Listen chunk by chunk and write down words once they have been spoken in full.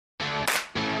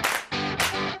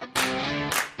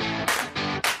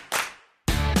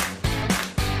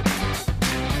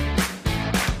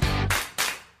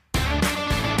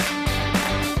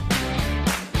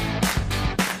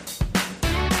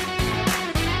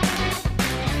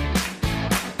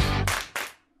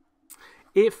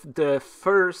If the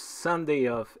first Sunday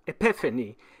of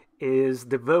Epiphany is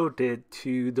devoted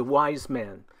to the wise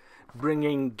men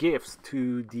bringing gifts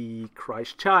to the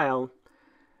Christ child,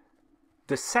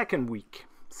 the second week,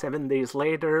 7 days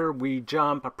later, we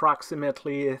jump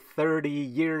approximately 30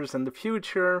 years in the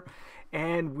future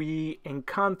and we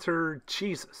encounter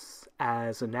Jesus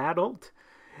as an adult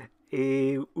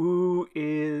who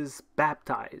is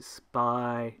baptized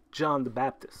by John the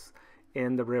Baptist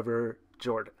in the River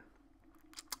Jordan.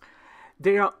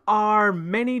 There are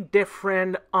many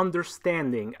different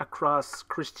understandings across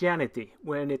Christianity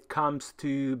when it comes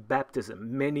to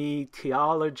baptism, many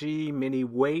theology, many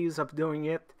ways of doing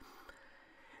it.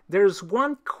 There's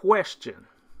one question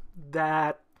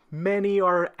that many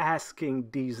are asking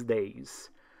these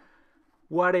days.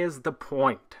 What is the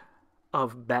point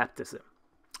of baptism?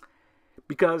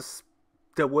 Because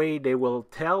the way they will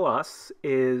tell us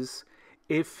is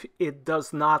if it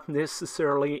does not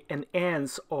necessarily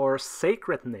enhance our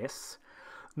sacredness,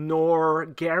 nor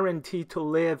guarantee to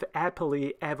live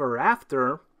happily ever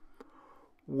after,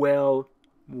 well,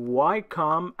 why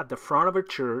come at the front of a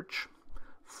church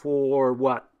for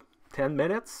what, 10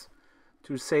 minutes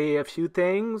to say a few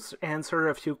things, answer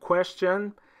a few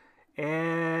questions,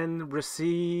 and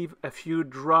receive a few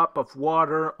drops of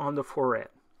water on the forehead?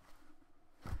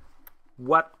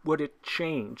 What would it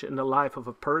change in the life of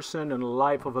a person and the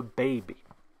life of a baby?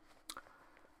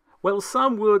 Well,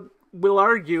 some will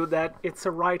argue that it's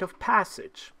a rite of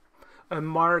passage, a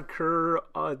marker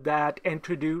that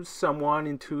introduces someone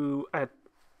into a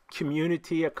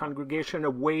community, a congregation, a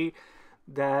way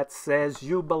that says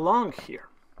you belong here.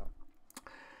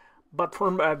 But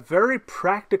from a very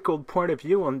practical point of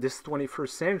view on this 21st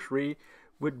century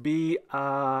would be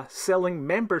selling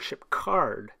membership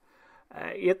card.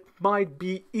 It might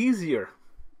be easier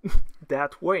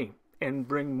that way and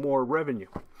bring more revenue.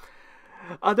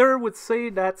 Others would say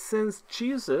that since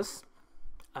Jesus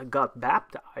got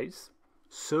baptized,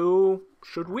 so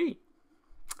should we.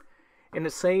 In the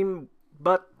same,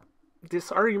 but this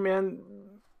argument,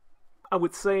 I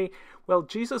would say, well,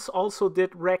 Jesus also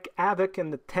did wreak havoc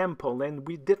in the temple, and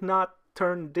we did not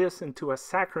turn this into a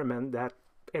sacrament that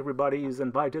everybody is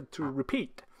invited to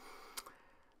repeat.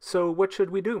 So what should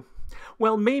we do?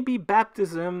 Well, maybe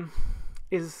baptism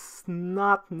is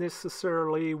not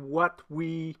necessarily what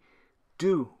we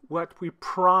do, what we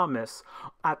promise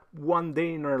at one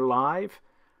day in our life,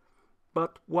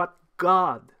 but what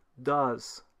God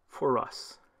does for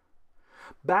us.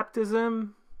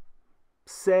 Baptism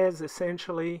says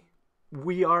essentially,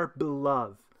 we are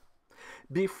beloved.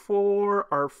 Before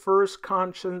our first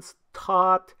conscience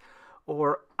thought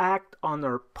or act on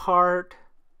our part,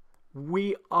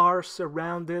 we are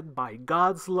surrounded by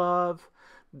God's love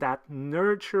that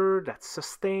nurture, that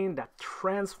sustain, that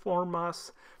transform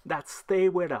us, that stay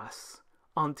with us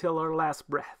until our last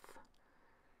breath.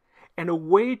 And a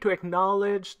way to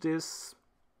acknowledge this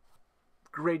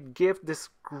great gift, this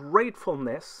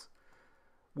gratefulness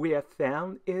we have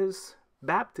found is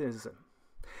baptism.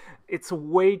 It's a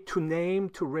way to name,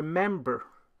 to remember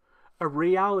a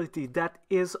reality that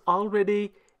is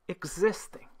already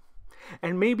existing.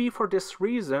 And maybe for this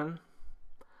reason,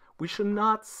 we should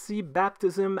not see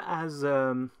baptism as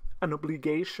an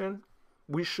obligation.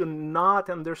 We should not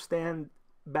understand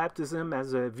baptism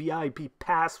as a VIP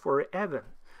pass for heaven,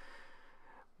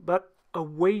 but a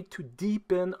way to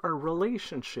deepen our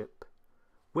relationship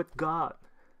with God.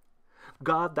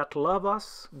 God that loves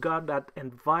us, God that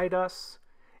invites us,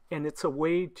 and it's a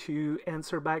way to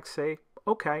answer back, say,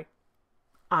 okay,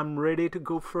 I'm ready to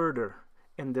go further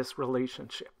in this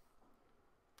relationship.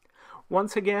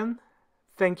 Once again,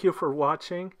 thank you for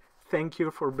watching. Thank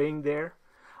you for being there.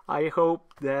 I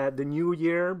hope that the new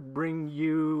year bring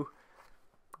you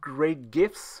great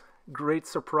gifts, great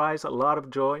surprise, a lot of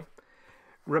joy.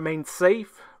 Remain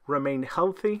safe, remain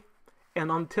healthy,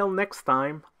 and until next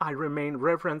time, I remain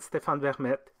Reverend Stéphane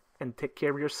Vermette, and take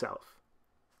care of yourself.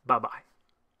 Bye-bye.